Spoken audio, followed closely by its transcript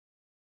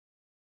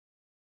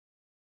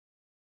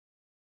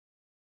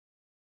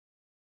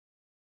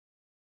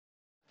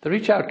The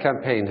Reach Out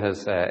campaign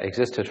has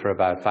existed for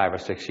about 5 or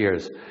 6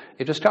 years.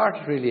 It was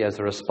started really as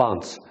a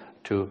response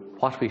to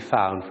what we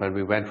found when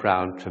we went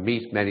round to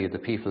meet many of the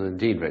people in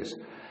deaneries.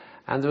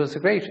 And there was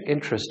a great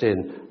interest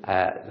in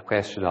the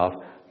question of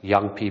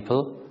young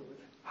people,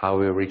 how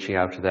we were reaching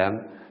out to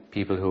them,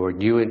 people who were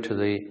new into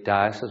the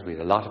diocese. We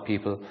had a lot of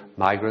people,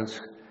 migrants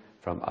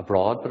from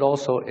abroad, but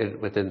also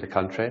within the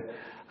country,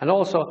 and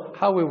also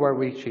how we were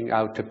reaching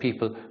out to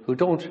people who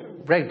don't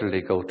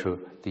regularly go to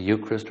the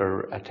Eucharist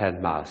or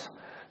attend Mass.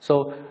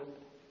 So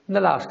in the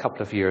last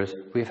couple of years,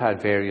 we've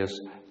had various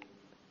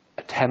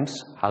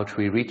attempts how do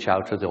we reach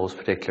out to those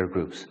particular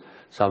groups.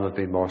 Some have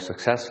been more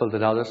successful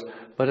than others,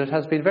 but it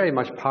has been very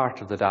much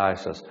part of the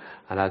diocese,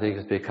 and I think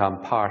it's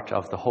become part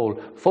of the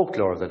whole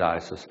folklore of the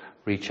diocese.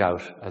 Reach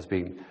out as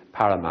being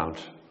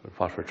paramount with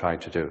what we're trying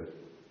to do.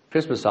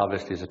 Christmas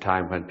obviously is a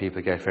time when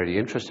people get very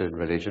interested in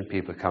religion.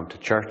 People come to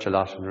church a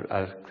lot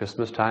at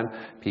Christmas time.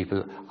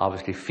 People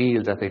obviously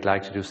feel that they'd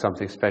like to do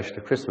something special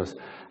at Christmas.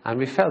 And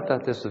we felt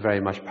that this was very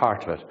much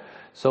part of it.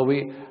 So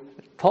we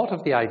thought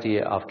of the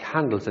idea of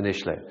candles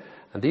initially.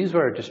 And these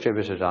were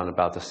distributed on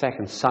about the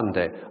second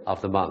Sunday of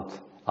the month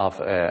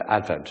of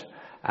Advent.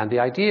 And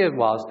the idea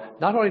was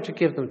not only to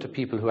give them to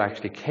people who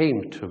actually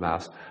came to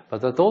Mass,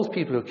 but that those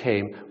people who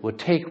came would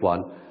take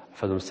one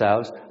for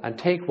themselves and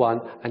take one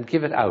and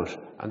give it out.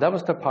 And that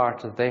was the part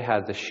that they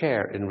had the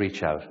share in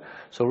Reach Out.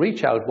 So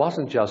Reach Out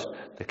wasn't just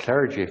the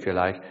clergy, if you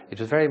like. It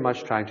was very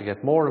much trying to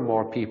get more and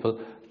more people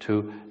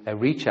to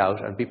reach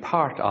out and be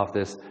part of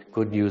this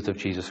good news of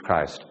Jesus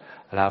Christ.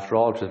 And after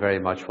all, it was very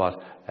much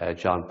what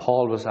John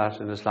Paul was at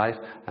in his life,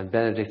 and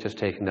Benedict has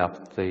taken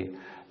up the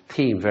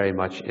theme very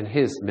much in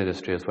his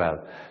ministry as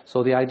well.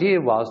 So the idea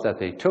was that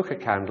they took a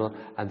candle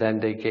and then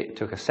they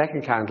took a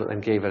second candle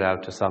and gave it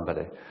out to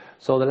somebody.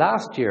 So the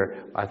last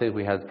year, I think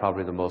we had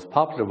probably the most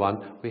popular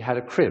one. We had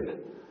a crib,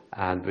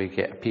 and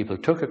people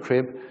took a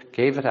crib,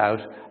 gave it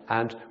out,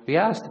 and we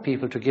asked the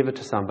people to give it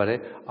to somebody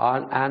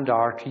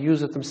or to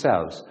use it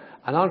themselves.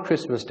 And on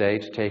Christmas Day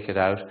to take it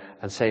out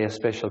and say a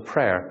special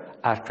prayer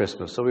at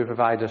Christmas. So we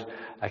provided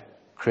a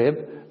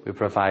crib, we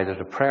provided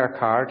a prayer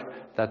card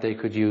that they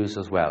could use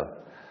as well.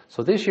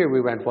 So this year we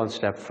went one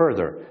step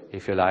further,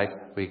 if you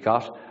like. We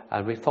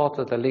thought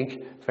that the link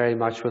very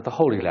much with the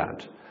Holy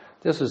Land.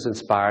 This was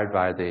inspired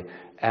by the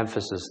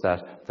emphasis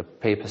that the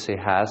papacy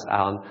has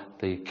on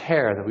the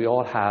care that we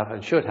all have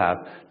and should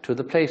have to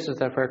the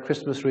places where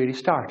Christmas really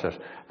started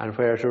and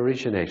where it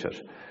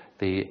originated.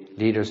 The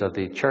leaders of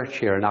the church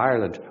here in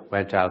Ireland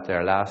went out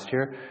there last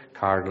year.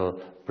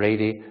 Cardinal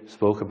Brady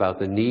spoke about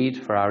the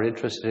need for our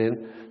interest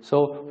in.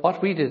 So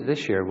what we did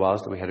this year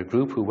was that we had a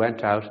group who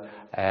went out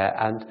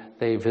and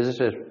they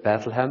visited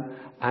Bethlehem.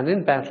 And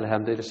in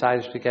Bethlehem they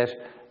decided to get,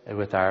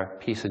 with our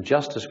Peace and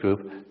Justice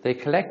group, they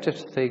collected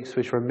things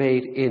which were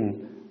made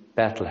in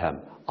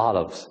Bethlehem,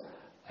 olives,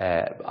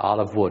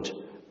 olive wood.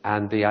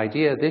 And the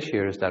idea this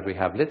year is that we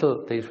have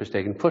little things which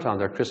they can put on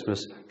their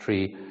Christmas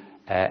tree,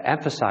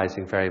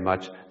 emphasizing very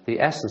much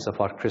the essence of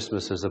what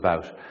Christmas is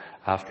about.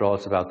 After all,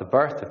 it's about the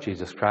birth of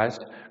Jesus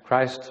Christ.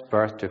 Christ's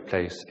birth took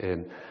place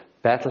in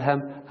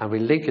Bethlehem, and we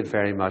link it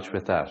very much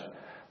with that.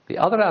 The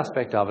other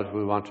aspect of it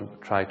we want to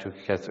try to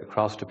get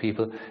across to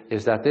people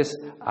is that this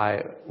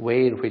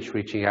way in which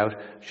reaching out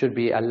should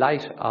be a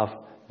light of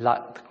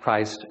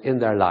Christ in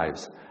their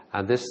lives.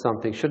 And this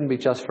something shouldn't be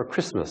just for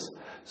Christmas.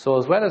 So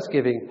as well as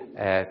giving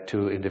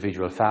to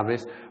individual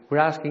families, we're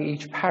asking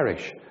each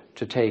parish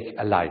to take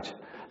a light.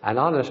 And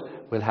on it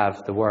we'll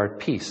have the word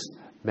peace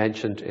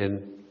mentioned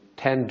in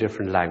 10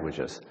 different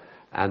languages.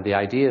 And the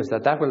idea is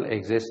that that will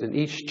exist in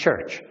each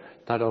church,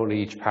 not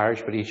only each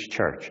parish, but each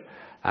church.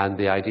 And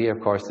the idea,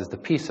 of course, is the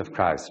peace of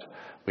Christ.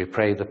 We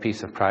pray the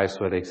peace of Christ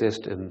will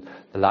exist in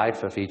the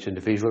life of each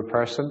individual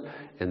person,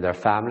 in their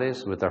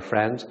families, with their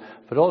friends,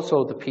 but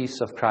also the peace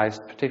of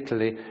Christ,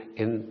 particularly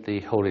in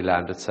the Holy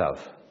Land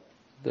itself.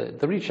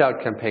 The Reach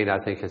Out campaign, I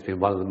think, has been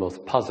one of the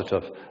most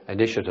positive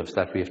initiatives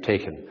that we have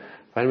taken.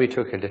 When we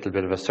took a little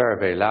bit of a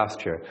survey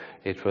last year,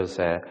 it was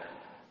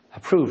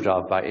approved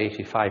of by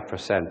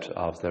 85%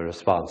 of the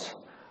response.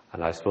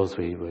 And I suppose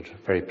we were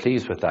very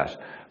pleased with that.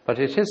 But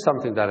it is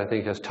something that I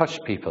think has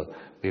touched people.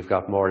 We've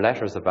got more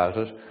letters about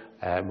it,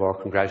 more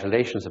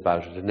congratulations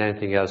about it than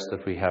anything else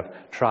that we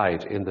have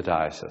tried in the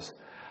diocese.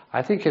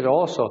 I think it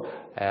also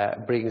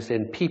brings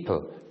in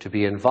people to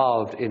be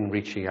involved in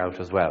reaching out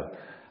as well.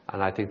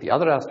 And I think the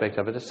other aspect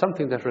of it is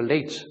something that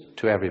relates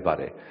to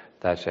everybody,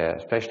 that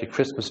especially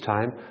Christmas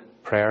time,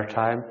 prayer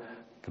time,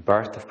 the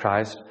birth of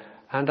Christ.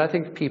 And I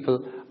think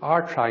people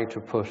are trying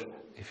to put,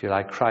 if you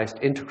like, Christ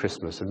into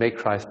Christmas and make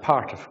Christ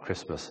part of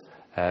Christmas,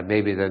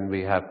 maybe than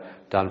we have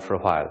done for a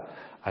while.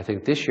 I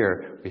think this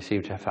year we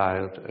seem to have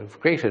found a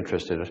great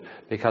interest in it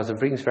because it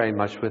brings very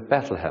much with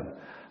Bethlehem.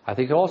 I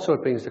think also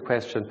it brings the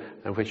question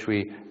in which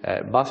we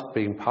must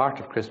bring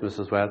part of Christmas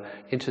as well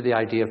into the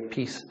idea of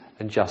peace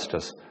and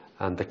justice.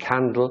 And the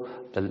candle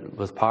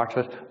was part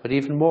of it, but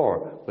even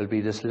more will be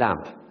this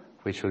lamp,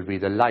 which will be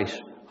the light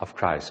of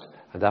Christ.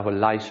 And that will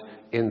light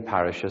in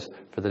parishes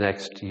for the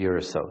next year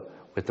or so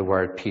with the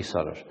word peace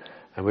on it.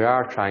 And we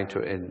are trying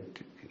to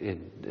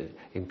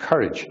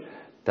encourage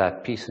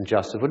that peace and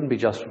justice wouldn't be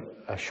just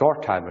a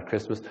short time at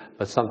Christmas,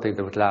 but something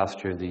that would last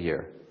during the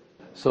year.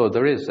 So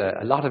there is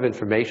a lot of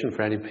information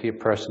for any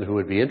person who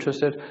would be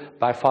interested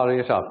by following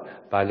it up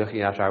by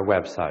looking at our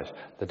website,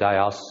 the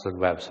diocesan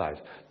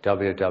website,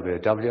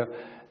 www.candle.ie,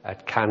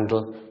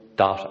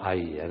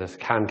 and it's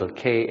candle,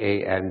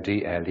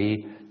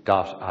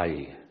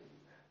 Kandle.ie.